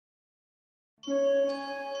I've heard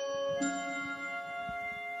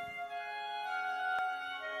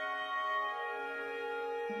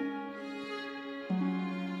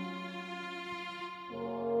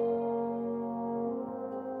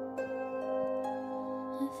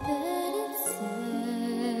it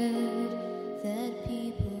said that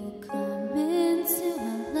people come into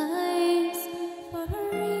our lives for a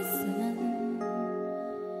reason,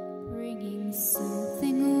 bringing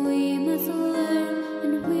something we must learn,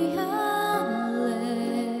 and we are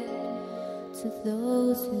led to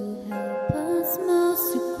those who help us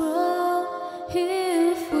most to grow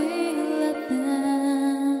if we let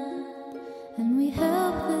them, and we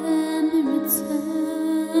help them in return.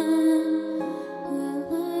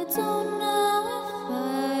 Don't know if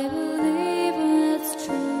I believe that's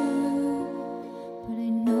true, but I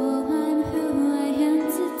know I'm who I am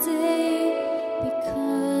today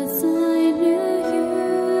because I knew you.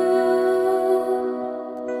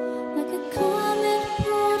 Like a comet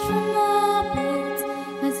pulled from orbit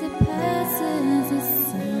as it passes the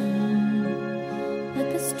sun,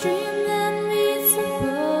 like a stream that meets the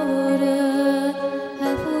border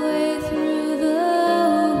halfway through the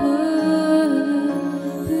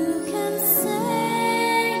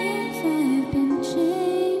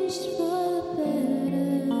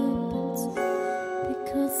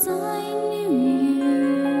I knew you.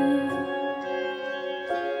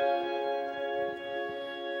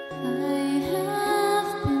 I have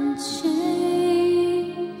been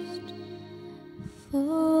changed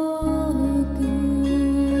for good.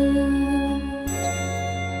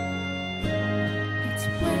 It's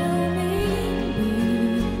well maybe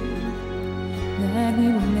that we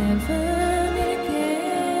will never meet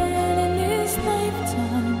again in this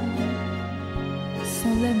lifetime. So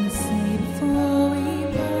let me say before we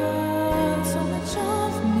so much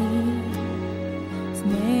of me is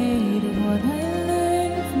made of what I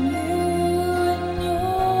learned from you, and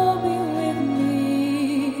you'll be with me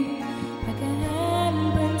like a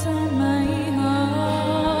handprint on my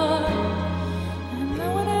heart. And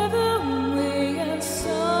now whatever way I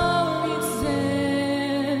saw its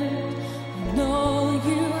end, I know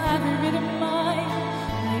you haven't written mine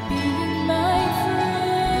by being my friend.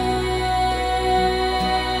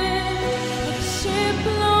 Like a ship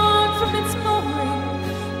blown from its mooring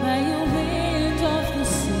by a wind of the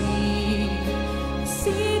sea, a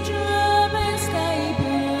sea drum and sky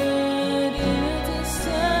bird in a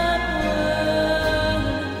distant world.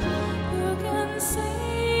 Who can say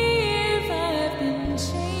if I've been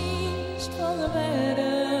changed for the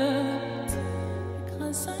better?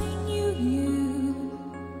 Because I knew you,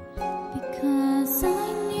 because I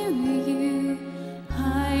knew you. I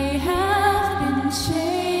have been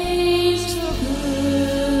changed for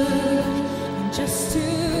good. Just to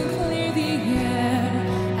clear the air,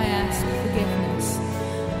 I ask forgiveness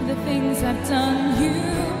for the things I've done. You